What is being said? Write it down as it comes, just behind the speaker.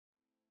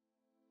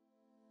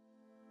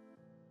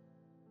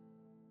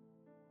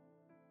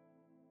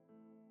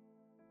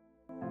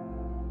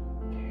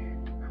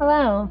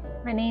Hello,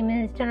 my name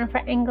is Jennifer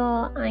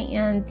Engel. I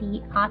am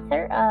the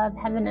author of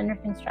Heaven Under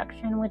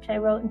Construction, which I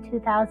wrote in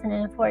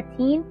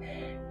 2014,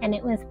 and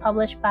it was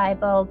published by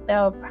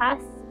Barrel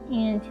Press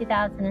in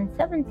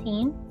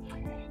 2017.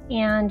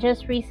 And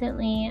just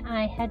recently,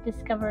 I had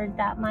discovered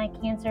that my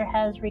cancer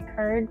has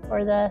recurred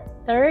for the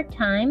third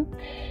time.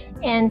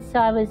 And so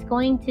I was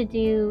going to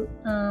do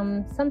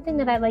something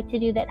that I like to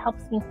do that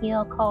helps me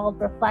heal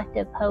called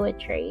reflective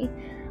poetry,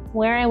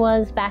 where I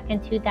was back in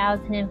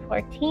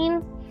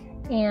 2014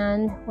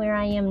 and where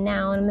I am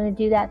now. And I'm going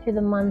to do that through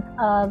the month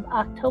of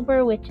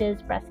October, which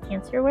is Breast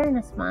Cancer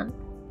Awareness Month.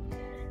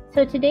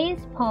 So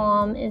today's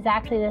poem is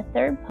actually the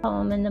third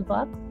poem in the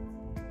book,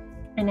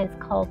 and it's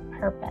called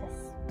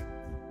Purpose.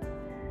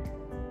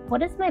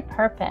 What is my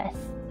purpose?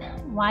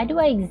 Why do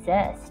I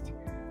exist?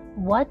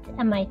 What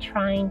am I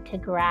trying to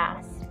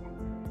grasp?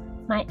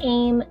 My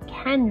aim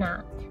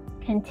cannot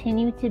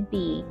continue to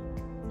be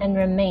and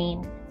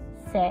remain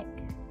sick.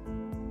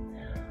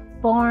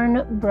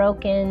 Born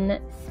broken,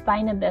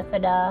 spina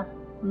bifida,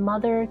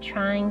 mother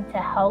trying to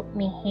help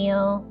me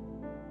heal.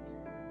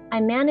 I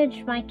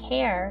managed my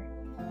care,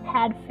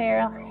 had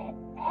fair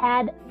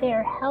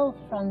health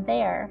from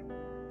there,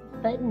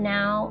 but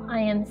now I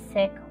am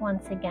sick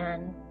once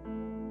again.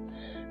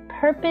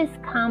 Purpose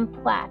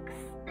complex,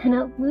 an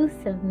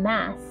elusive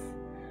mess.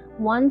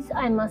 Once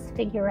I must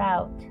figure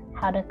out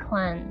how to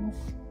cleanse.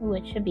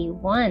 It should be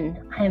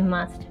one I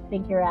must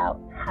figure out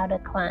how to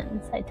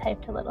cleanse. I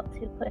typed a little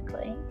too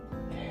quickly.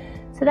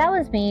 So that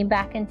was me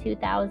back in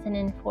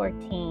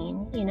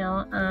 2014,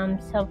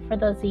 So for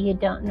those of you who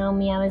don't know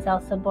me, I was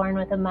also born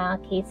with a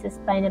mild case of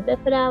spina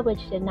bifida,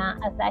 which did not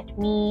affect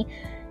me,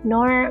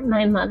 nor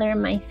my mother,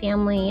 my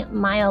family,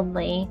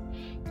 mildly.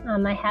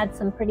 I had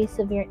some pretty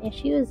severe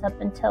issues up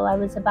until I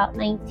was about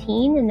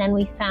 19, and then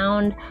we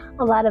found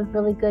a lot of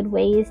really good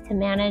ways to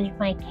manage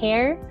my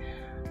care.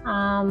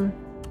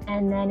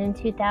 And then in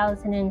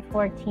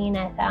 2014,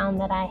 I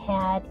found that I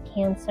had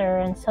cancer,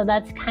 and so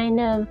that's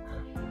kind of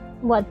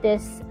what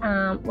this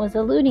was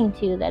alluding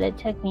to, that it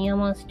took me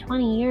almost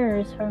 20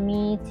 years for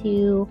me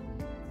to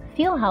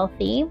feel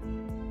healthy.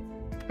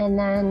 And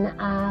then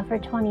for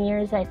 20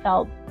 years, I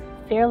felt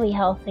fairly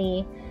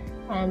healthy,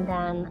 and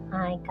then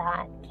I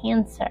got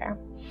cancer.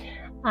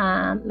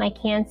 My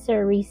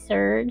cancer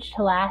resurged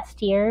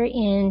last year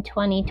in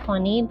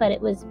 2020, but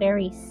it was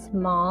very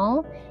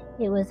small.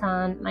 It was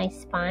on my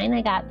spine.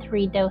 I got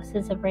 3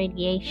 doses of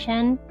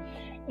radiation,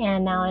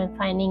 and now I'm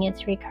finding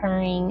it's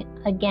recurring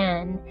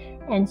again.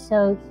 And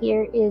so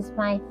here is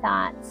my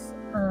thoughts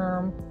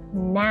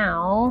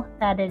now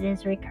that it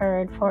has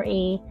recurred for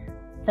a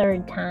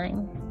third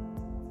time.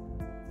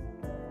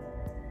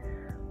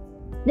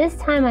 This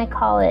time I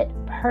call it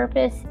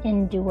Purpose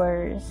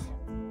Endures.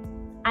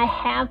 I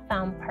have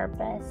found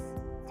purpose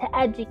to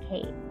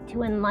educate,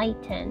 to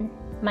enlighten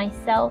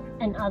myself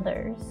and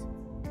others.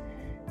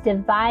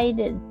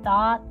 Divided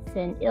thoughts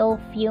and ill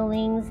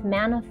feelings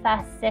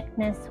manifest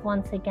sickness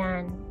once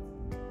again.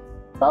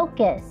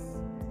 Focus.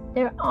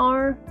 There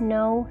are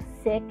no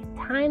sick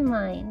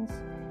timelines.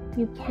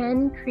 You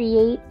can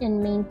create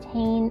and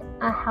maintain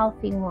a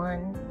healthy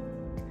one.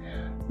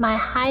 My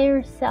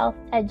higher self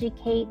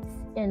educates,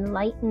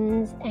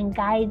 enlightens, and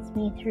guides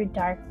me through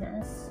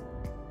darkness.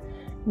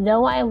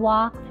 Though I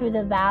walk through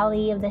the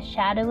valley of the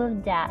shadow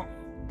of death,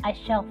 I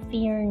shall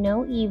fear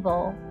no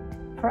evil,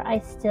 for I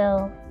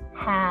still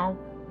have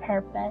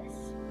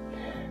purpose.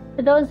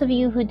 For those of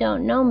you who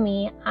don't know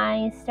me,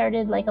 I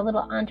started like a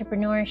little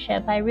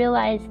entrepreneurship. I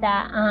realized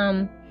that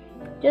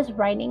just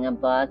writing a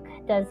book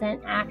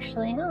doesn't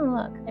actually, oh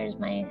look, there's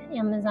my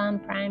Amazon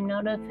Prime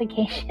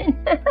notification.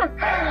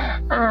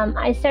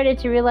 I started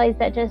to realize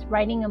that just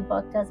writing a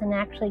book doesn't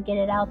actually get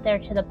it out there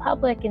to the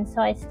public, and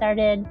so I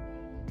started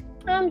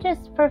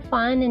just for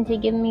fun and to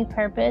give me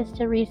purpose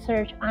to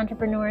research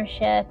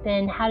entrepreneurship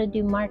and how to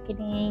do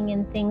marketing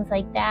and things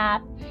like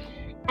that.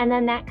 And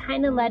then that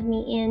kind of led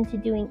me into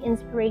doing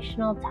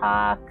inspirational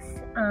talks.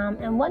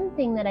 And one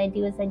thing that I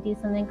do is I do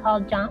something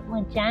called Jaunt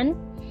with Jen.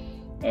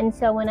 And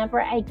so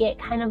whenever I get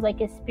kind of like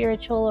a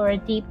spiritual or a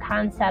deep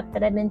concept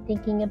that I've been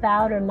thinking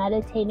about or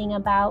meditating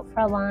about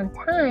for a long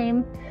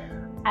time,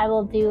 I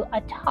will do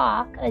a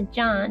talk, a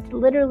jaunt,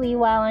 literally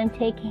while I'm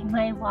taking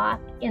my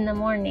walk in the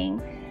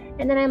morning.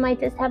 And then I might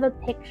just have a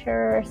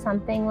picture or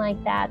something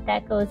like that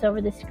that goes over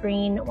the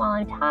screen while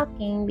I'm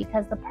talking,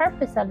 because the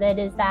purpose of it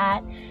is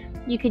that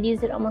you could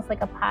use it almost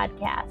like a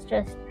podcast.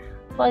 Just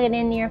plug it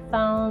into your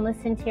phone,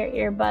 listen to your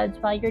earbuds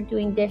while you're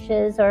doing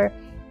dishes, or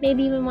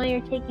maybe even while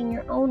you're taking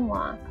your own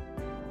walk.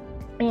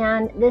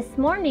 And this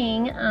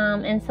morning,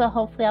 and so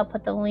hopefully I'll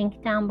put the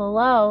link down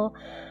below,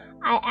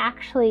 I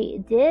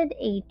actually did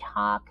a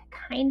talk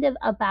kind of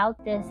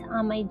about this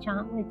on my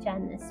Jaunt with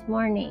Jen this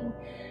morning.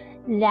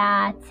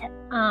 That,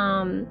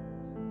 not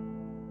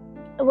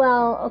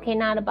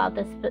about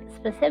the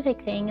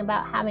specific thing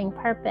about having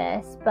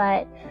purpose,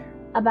 but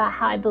about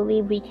how I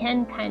believe we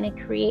can kind of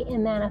create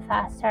and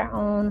manifest our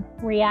own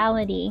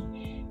reality.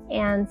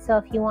 And so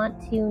if you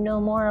want to know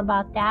more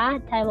about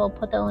that, I will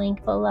put the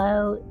link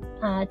below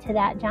to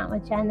that Jaunt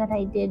with Jen that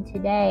I did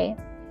today.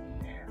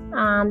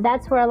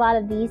 That's where a lot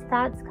of these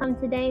thoughts come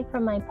today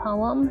from my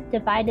poem.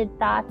 Divided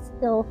thoughts,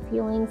 ill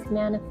feelings,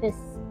 manifest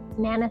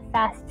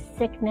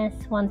sickness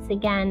once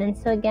again. And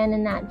so again,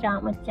 in that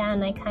jaunt with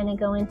Jen, I kind of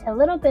go into a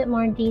little bit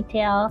more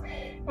detail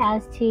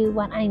as to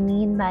what I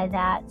mean by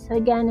that. So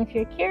again, if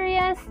you're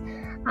curious,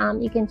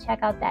 you can check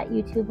out that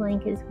YouTube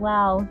link as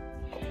well.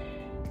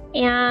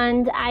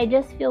 And I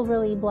just feel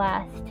really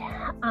blessed.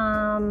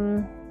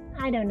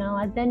 I don't know,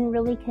 I've been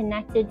really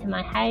connected to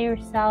my higher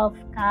self,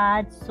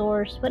 God,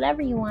 source,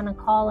 whatever you want to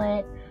call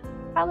it,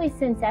 probably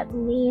since at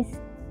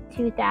least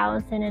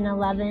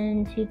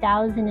 2011,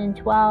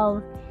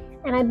 2012.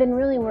 And I've been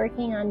really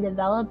working on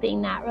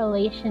developing that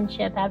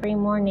relationship every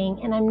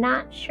morning. And I'm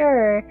not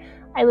sure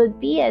I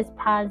would be as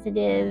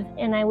positive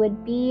and I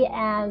would be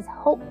as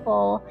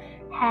hopeful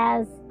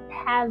has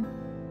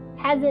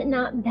it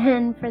not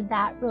been for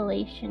that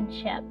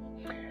relationship.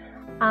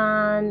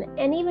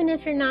 And even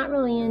if you're not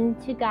really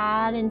into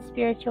God and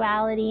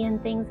spirituality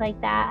and things like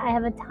that, I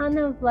have a ton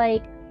of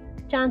like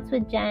Jaunts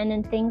with Jen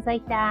and things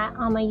like that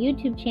on my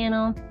YouTube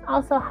channel.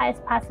 Also,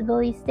 Highest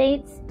Possibility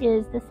States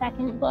is the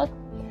second book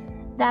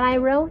that I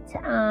wrote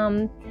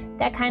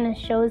that kind of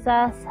shows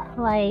us,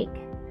 like,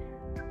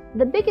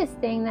 the biggest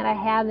thing that I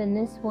have in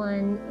this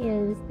one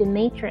is the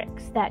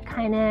matrix that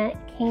kind of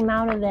came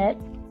out of it.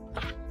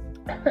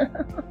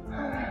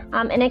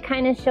 And it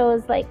kind of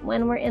shows, like,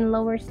 when we're in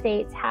lower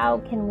states, how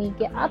can we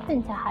get up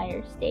into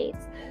higher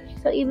states?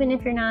 So even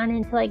if you're not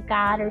into like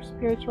God or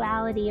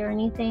spirituality or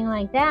anything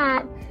like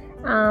that,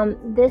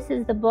 this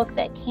is the book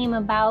that came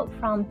about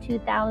from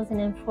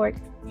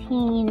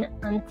 2014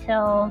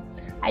 until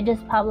I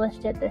just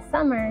published it this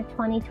summer,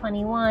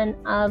 2021,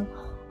 of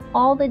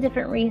all the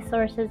different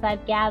resources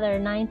I've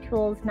gathered, 9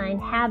 tools, 9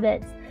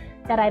 habits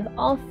that I've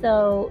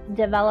also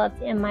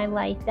developed in my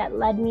life that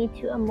led me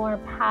to a more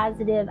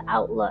positive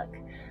outlook.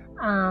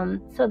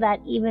 So that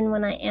even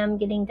when I am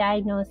getting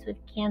diagnosed with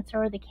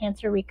cancer, or the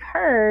cancer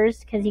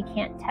recurs, because you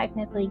can't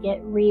technically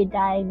get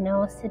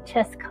re-diagnosed, it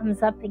just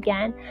comes up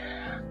again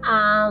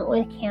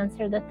with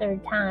cancer the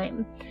 3rd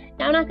time.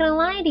 Now, I'm not going to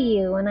lie to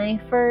you, when I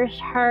first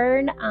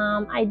heard,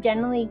 I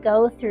generally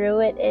go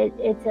through it.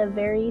 It's a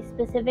very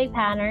specific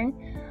pattern.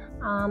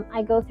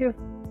 I go through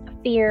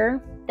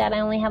fear that I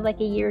only have like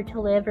a year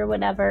to live or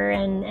whatever,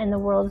 and the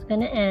world's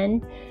going to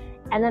end.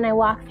 And then I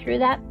walk through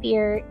that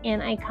fear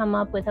and I come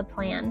up with a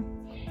plan.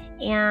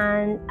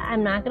 And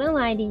I'm not going to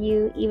lie to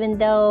you, even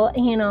though,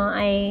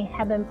 I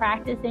have been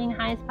practicing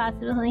Highest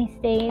Possibility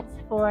States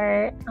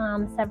for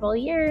several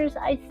years,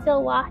 I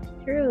still walked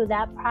through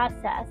that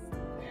process.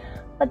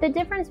 But the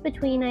difference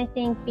between, I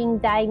think, being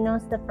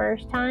diagnosed the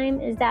first time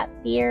is that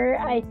fear,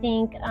 I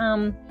think,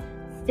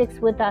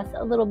 sticks with us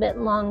a little bit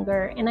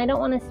longer. And I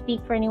don't want to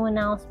speak for anyone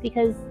else,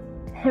 because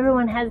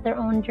everyone has their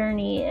own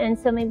journey. And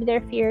so maybe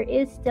their fear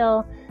is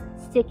still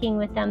sticking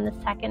with them the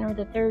 2nd or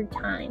the 3rd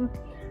time.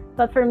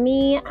 But for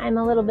me, I'm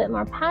a little bit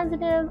more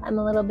positive. I'm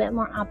a little bit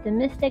more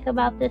optimistic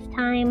about this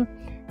time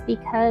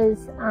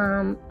because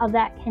of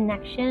that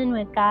connection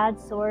with God,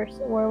 source,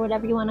 or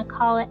whatever you want to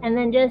call it. And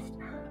then just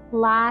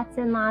lots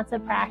and lots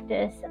of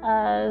practice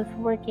of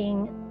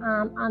working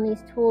on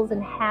these tools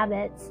and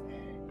habits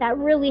that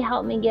really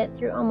help me get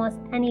through almost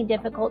any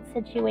difficult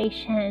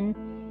situation,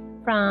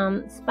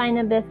 from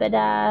spina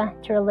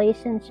bifida to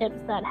relationships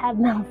that have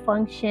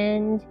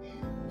malfunctioned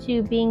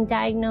to being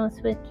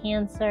diagnosed with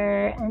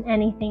cancer and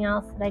anything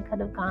else that I could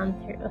have gone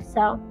through.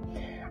 So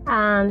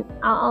I'll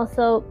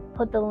also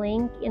put the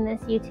link in this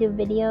YouTube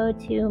video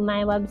to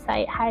my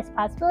website, Highest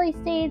Possibility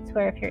States,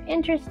 where if you're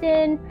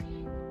interested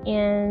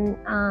in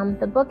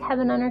the book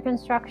Heaven Under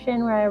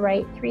Construction, where I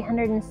write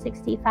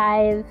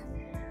 365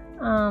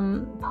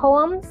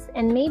 poems,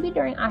 and maybe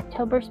during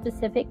October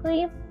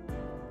specifically,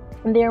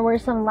 there were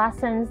some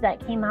lessons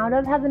that came out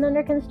of Heaven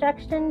Under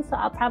Construction, so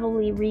I'll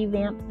probably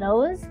revamp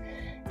those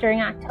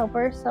during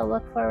October, so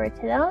look forward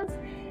to those.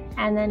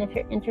 And then if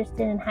you're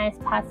interested in Highest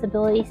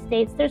Possibility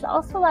States, there's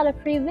also a lot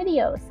of free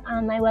videos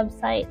on my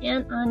website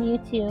and on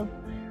YouTube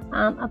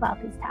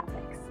about these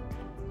topics.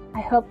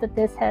 I hope that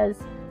this has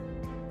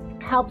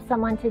helped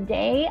someone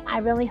today. I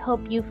really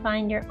hope you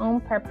find your own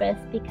purpose,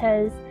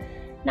 because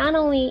not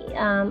only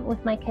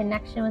with my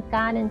connection with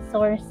God and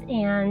Source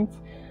and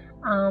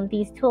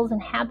these tools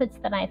and habits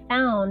that I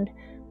found,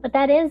 but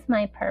that is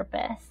my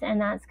purpose, and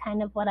that's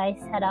kind of what I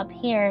set up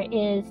here,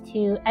 is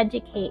to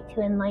educate,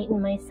 to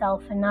enlighten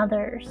myself and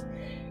others.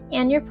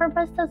 And your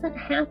purpose doesn't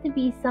have to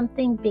be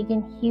something big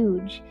and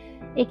huge.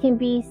 It can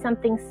be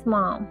something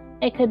small.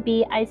 It could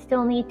be, I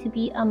still need to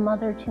be a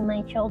mother to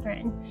my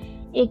children.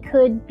 It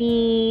could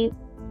be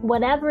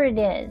whatever it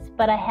is,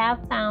 but I have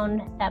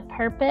found that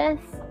purpose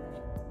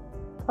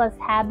plus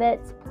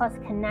habits plus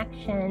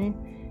connection,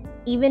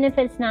 even if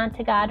it's not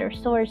to God or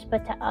Source,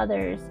 but to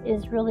others,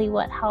 is really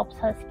what helps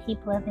us keep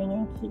living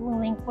and keep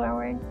moving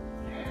forward.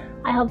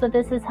 I hope that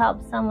this has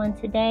helped someone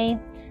today,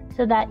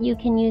 so that you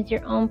can use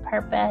your own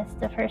purpose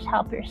to first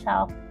help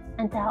yourself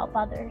and to help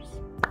others.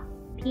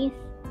 Peace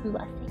and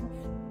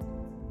blessings.